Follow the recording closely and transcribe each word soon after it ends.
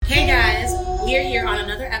We're here on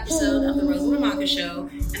another episode of the Roselyn and Omaka show,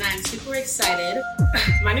 and I'm super excited.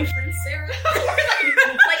 My new friend Sara.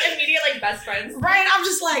 We're like immediate best friends. Right? I'm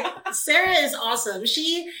just like, Sara is awesome.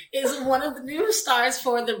 She is one of the new stars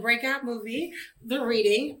for the breakout movie, The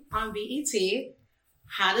Reading, on BET.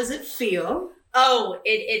 How does it feel? Oh,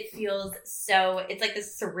 it feels so, it's like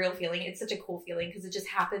this surreal feeling. It's such a cool feeling because it just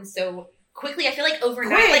happens so quickly. I feel like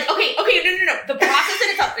overnight. Quick. Like, okay, no. The process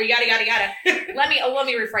in itself. You gotta. Let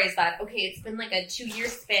me rephrase that. Okay, it's been like a 2-year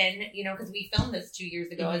spin, because we filmed this 2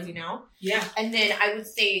 years ago, as you know. Yeah. And then I would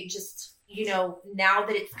say just, now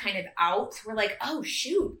that it's kind of out, we're like, oh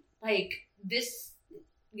shoot, like this,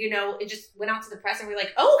 it just went out to the press and we're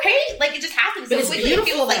like, oh, okay, like it just happened so quickly. It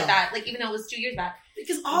feels like that, like even though it was 2 years back.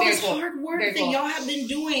 Because all this hard work that y'all have been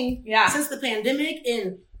doing since the pandemic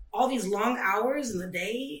and all these long hours in the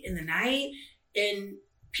day, in the night, and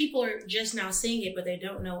people are just now seeing it, but they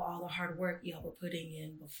don't know all the hard work y'all were putting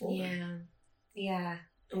in before. Yeah.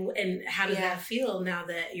 And how does that feel now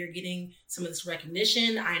that you're getting some of this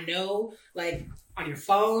recognition? I know, like on your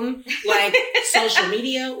phone, like social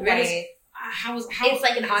media. Right. How it's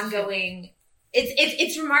like an ongoing.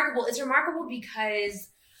 It's remarkable. It's remarkable because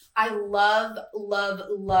I love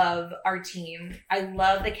our team. I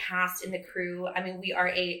love the cast and the crew. I mean, we are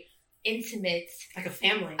a intimate, like a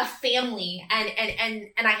family, and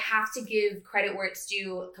I have to give credit where it's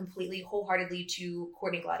due completely, wholeheartedly to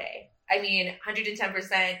Courtney Glade. I mean,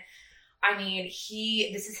 110%. I mean,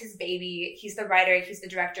 this is his baby. He's the writer. He's the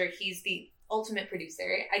director. He's the ultimate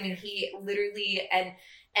producer. I mean, he literally,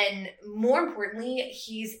 and more importantly,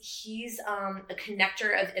 he's a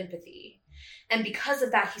connector of empathy. And because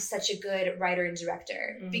of that, he's such a good writer and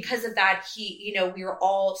director. Mm-hmm. Because of that, we were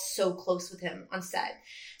all so close with him on set.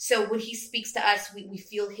 So when he speaks to us, we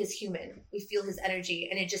feel his human, we feel his energy,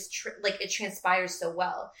 and it just it transpires so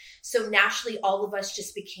well. So naturally, all of us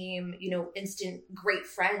just became, instant great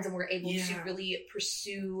friends, and we're able to really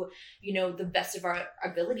pursue, the best of our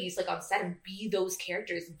abilities, like on set, and be those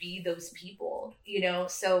characters, be those people,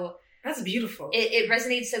 so. That's beautiful. It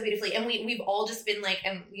resonates so beautifully. And we've all just been like,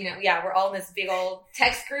 we're all in this big old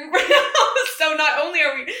text group right now. So not only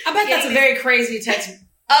are we... I bet that's a very crazy text group.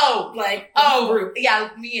 Yeah.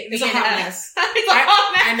 It's a hot mess. It's a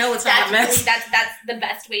hot mess. I know it's a hot mess. That's the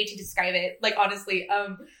best way to describe it. Like, honestly,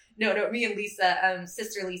 no, me and Lisa,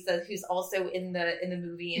 sister Lisa, who's also in the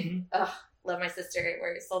movie, and love my sister.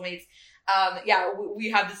 We're soulmates. We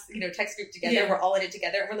have this, text group together. Yeah. We're all in it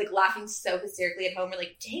together. And we're like laughing so hysterically at home. We're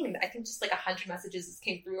like, dang, I think just like 100 messages just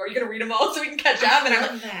came through. Are you going to read them all so we can catch up? And I'm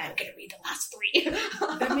like, I'm going to read the last 3.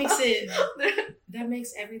 That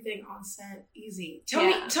makes everything on set easy.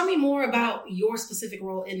 Tell me more about your specific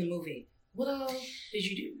role in the movie. What all did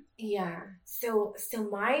you do? Yeah. So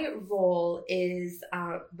my role is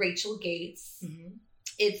Rachel Gates. Mm-hmm.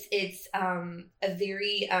 It's a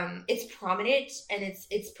very it's prominent and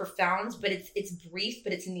it's profound, but it's brief,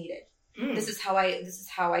 but it's needed. This is how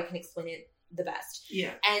I can explain it the best.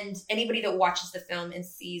 Yeah. And anybody that watches the film and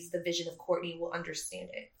sees the vision of Courtney will understand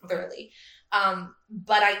it thoroughly.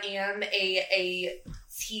 But I am a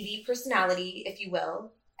TV personality, if you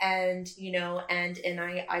will, and and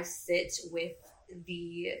I sit with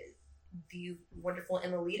the wonderful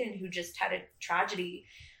Emma Leeden, who just had a tragedy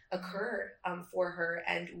occur for her,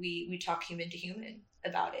 and we talk human to human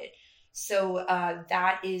about it. So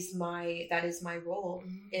that is my role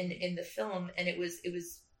in the film, and it's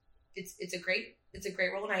a great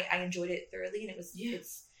role, and I enjoyed it thoroughly, and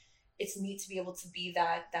it's neat to be able to be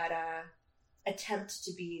that attempt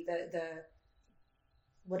to be the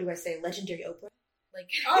what do I say, legendary Oprah. Like,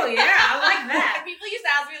 oh yeah, I like that. People used to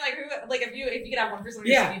ask me like, who, like if you could have one person on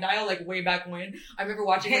your speed dial, like way back when. I remember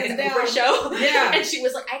watching like an Oprah show, and she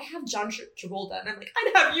was like, I'd have John Travolta, and I'm like,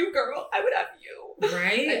 I'd have you, girl. I would have you.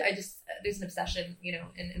 Right. I just there's an obsession,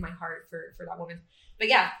 in my heart for that woman. But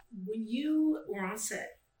yeah, when you were on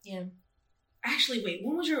set, actually, wait,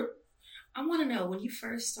 I want to know, when you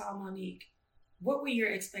first saw Monique, what were your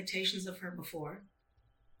expectations of her before,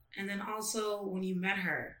 and then also when you met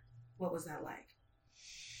her, what was that like?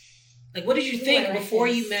 Like, what did you think before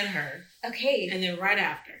you met her? Okay. And then right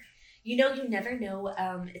after? You never know.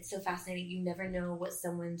 It's so fascinating. You never know what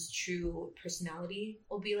someone's true personality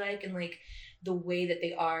will be like, and like the way that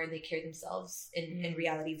they are and they carry themselves in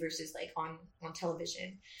reality versus like on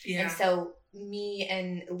television. Yeah. And so me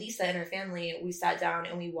and Lisa and her family, we sat down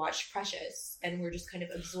and we watched Precious, and we're just kind of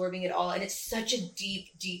absorbing it all. And it's such a deep,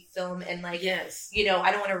 deep film. And like, I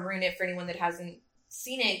don't want to ruin it for anyone that hasn't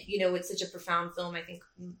seen it, you know, it's such a profound film. I think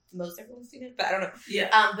most everyone's seen it, but I don't know.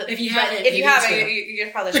 Yeah. But if you haven't, you're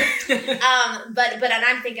probably sure. But and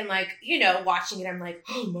I'm thinking like, you know, watching it, I'm like,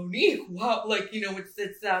 oh, Monique, wow, like, you know, it's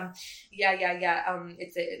it's a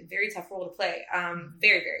very tough role to play,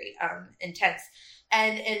 very very intense.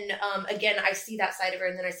 And again, I see that side of her,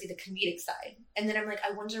 and then I see the comedic side, and then I'm like,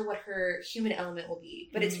 I wonder what her human element will be.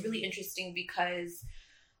 But it's really interesting because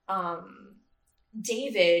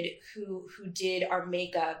David, who did our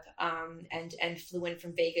makeup and flew in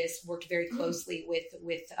from Vegas, worked very closely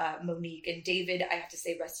with Monique. And David, I have to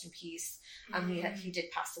say, rest in peace. He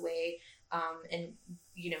did pass away, and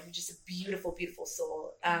you know, just a beautiful, beautiful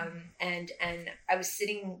soul. And I was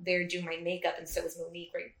sitting there doing my makeup, and so was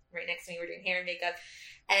Monique right next to me. We're doing hair and makeup.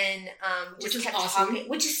 And which is kept awesome. talking,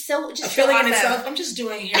 which is so just a feeling awesome. in itself. I'm just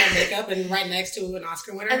doing hair and makeup, and right next to an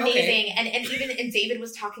Oscar winner. Amazing. Okay. And David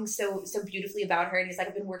was talking so beautifully about her, and he's like,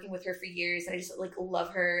 I've been working with her for years, and I just like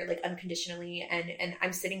love her like unconditionally. And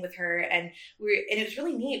I'm sitting with her, and it was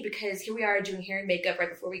really neat because here we are doing hair and makeup right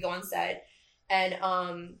before we go on set. And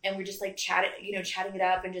we're just like chatting it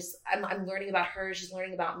up, and just I'm learning about her, she's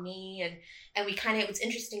learning about me, and we kind of, what's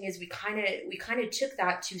interesting is we kind of took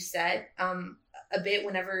that to set a bit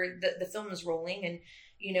whenever the film was rolling, and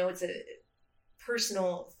you know, it's a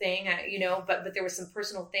personal thing, you know, but there were some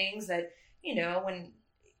personal things that, you know, when,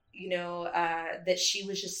 you know, that she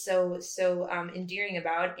was just so endearing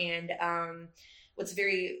about. And what's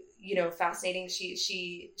very, you know, fascinating,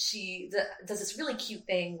 she does this really cute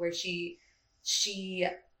thing where she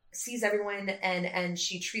sees everyone and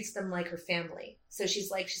she treats them like her family. So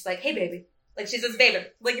she's like, hey baby, like she says baby,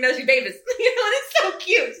 like, you know, she babies, you know, and it's so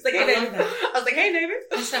cute. She's like, hey baby. I was like, hey baby.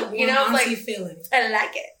 That's that warm, you know, like, feeling. I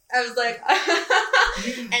like it. I was like,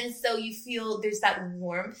 and so you feel there's that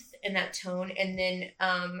warmth and that tone, and then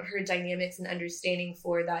her dynamics and understanding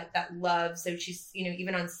for that love. So she's, you know,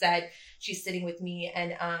 even on set, she's sitting with me,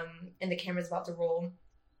 and the camera's about to roll.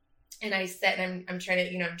 And I said, and I'm trying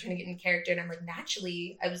to get in character, and I'm like,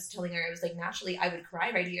 naturally, I was telling her, I was like, naturally, I would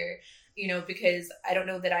cry right here, you know, because I don't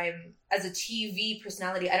know that I'm, as a TV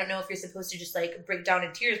personality, I don't know if you're supposed to just like break down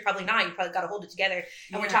in tears. Probably not. You probably got to hold it together.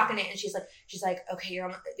 And we're talking it, and she's like, okay, you're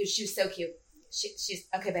almost, she was so cute. She's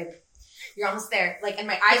okay, baby, you're almost there. Like, and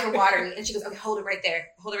my eyes were watery, and she goes, okay, hold it right there.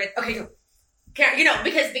 Okay, go. You know,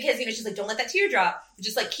 because you know, she's like, don't let that tear drop.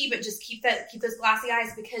 Just like keep those glassy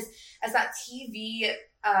eyes, because as that TV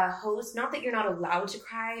host, not that you're not allowed to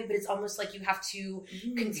cry, but it's almost like you have to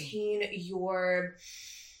contain your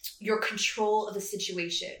control of the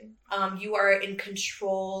situation. You are in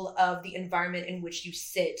control of the environment in which you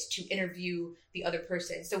sit to interview the other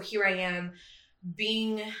person. So here I am,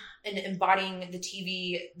 being and embodying the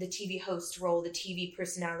TV host role, the TV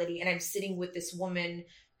personality, and I'm sitting with this woman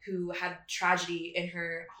who had tragedy in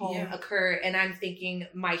her home occur, and I'm thinking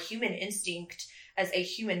my human instinct as a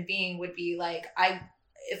human being would be like,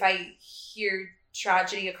 if I hear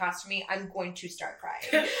tragedy across from me, I'm going to start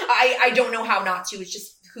crying. I don't know how not to. It's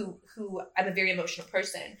just who I'm a very emotional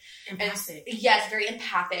person. Empathic. And, yes, very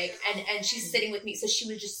empathic. And she's sitting with me, so she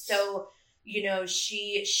was just so, you know,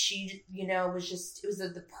 she you know, was just, it was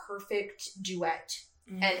the perfect duet.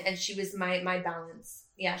 And she was my balance.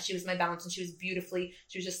 Yeah, she was my balance, and she was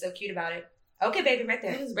just so cute about it. Okay, baby, right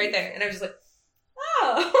there. And I was just like,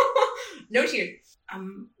 oh, no tears.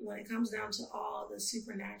 When it comes down to all the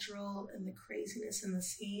supernatural and the craziness in the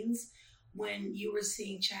scenes, when you were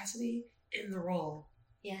seeing Chastity in the role,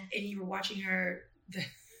 and you were watching her,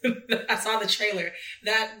 I saw the trailer,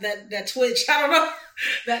 that twitch, I don't know,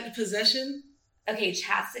 that possession. Okay,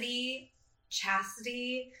 Chastity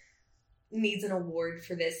needs an award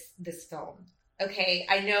for this film. Okay,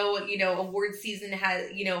 I know, you know, award season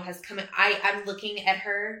has come. I'm looking at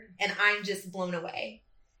her and I'm just blown away.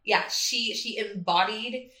 Yeah, she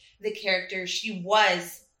embodied the character. She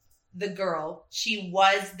was the girl. She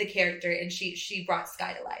was the character, and she brought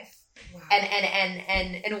Sky to life. Wow.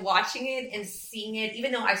 And watching it and seeing it,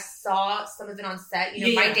 even though I saw some of it on set, you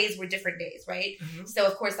know, my days were different days, right? So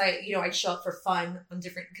of course I'd show up for fun on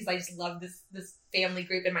different, because I just love this family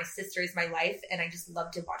group, and my sister is my life, and I just love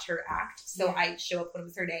to watch her act. So I show up when it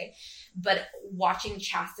was her day. But watching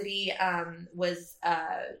Chastity was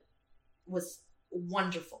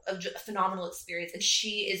wonderful, a phenomenal experience, and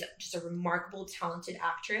she is just a remarkable, talented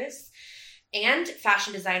actress and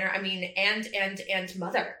fashion designer. I mean, and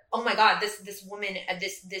mother. Oh my God, this woman,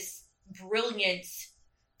 this brilliant,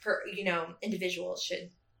 individual should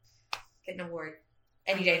get an award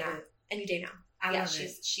any day now. Any day now. I love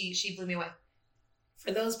it. She blew me away.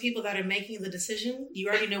 For those people that are making the decision, you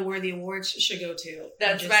already know where the awards should go to.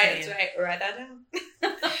 That's right. Saying. That's right. Write that down.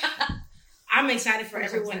 I'm excited for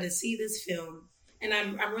everyone to see this film And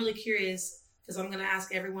I'm really curious because I'm going to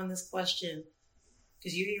ask everyone this question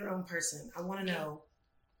because you're your own person. I want to know,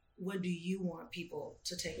 what do you want people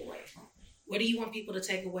to take away? What do you want people to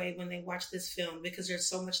take away when they watch this film? Because there's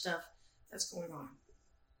so much stuff that's going on.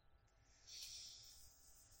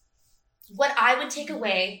 What I would take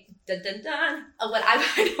away, what I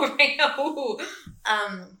would,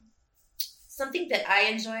 something that I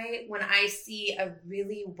enjoy when I see a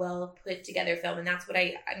really well put together film, and that's what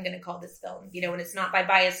I'm going to call this film, you know, and it's not by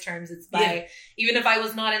biased terms, it's by, even if I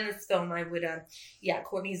was not in this film, I would,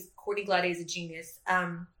 Courtney Glade is a genius.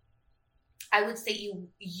 I would say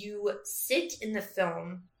you sit in the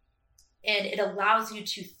film and it allows you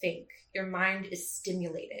to think. Your mind is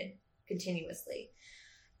stimulated continuously.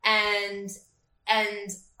 And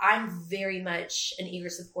I'm very much an eager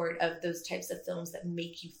support of those types of films that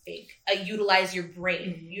make you think, utilize your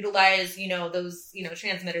brain, utilize, you know, those, you know,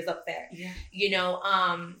 transmitters up there, you know,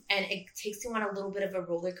 and it takes you on a little bit of a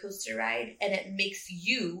roller coaster ride, and it makes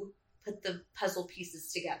you put the puzzle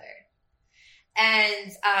pieces together.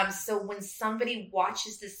 And so when somebody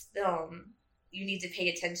watches this film, you need to pay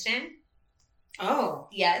attention. Oh.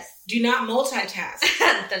 Yes. Do not multitask.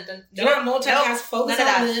 Do not multitask. Focus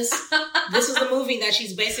on this. This is the movie that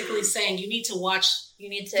she's basically saying you need to watch. You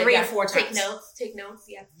need to 3 or 4 times. Take notes.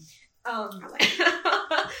 Yeah.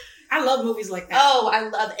 I love movies like that. Oh, I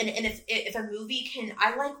love, and if a movie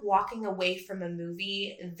I like walking away from a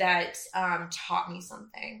movie that taught me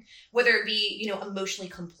something, whether it be, you know, emotionally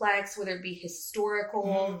complex, whether it be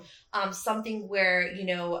historical, something where, you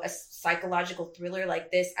know, a psychological thriller like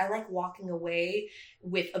this. I like walking away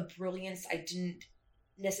with a brilliance I didn't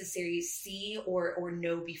necessarily see or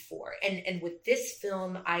know before. And with this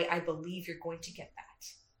film, I believe you're going to get that.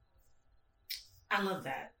 I love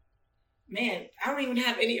that. Man, I don't even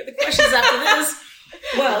have any other questions after this.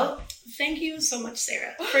 Well, thank you so much,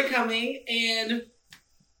 Sara, for coming. And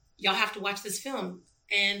y'all have to watch this film.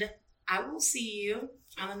 And I will see you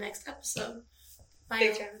on the next episode.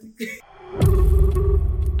 Bye.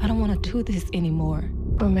 I don't want to do this anymore.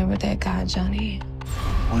 Remember that guy, Johnny?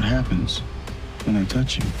 What happens when I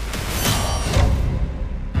touch you?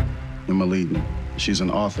 Emma Leedon. She's an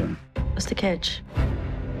author. What's the catch?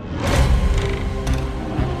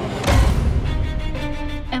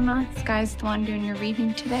 Emma, Sky's the one doing your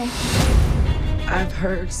reading today. I've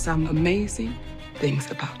heard some amazing things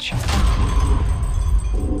about you.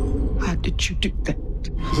 How did you do that?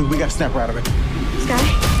 We gotta snap her out of it. Sky?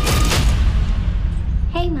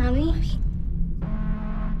 Hey, Mommy.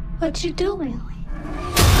 What you doing?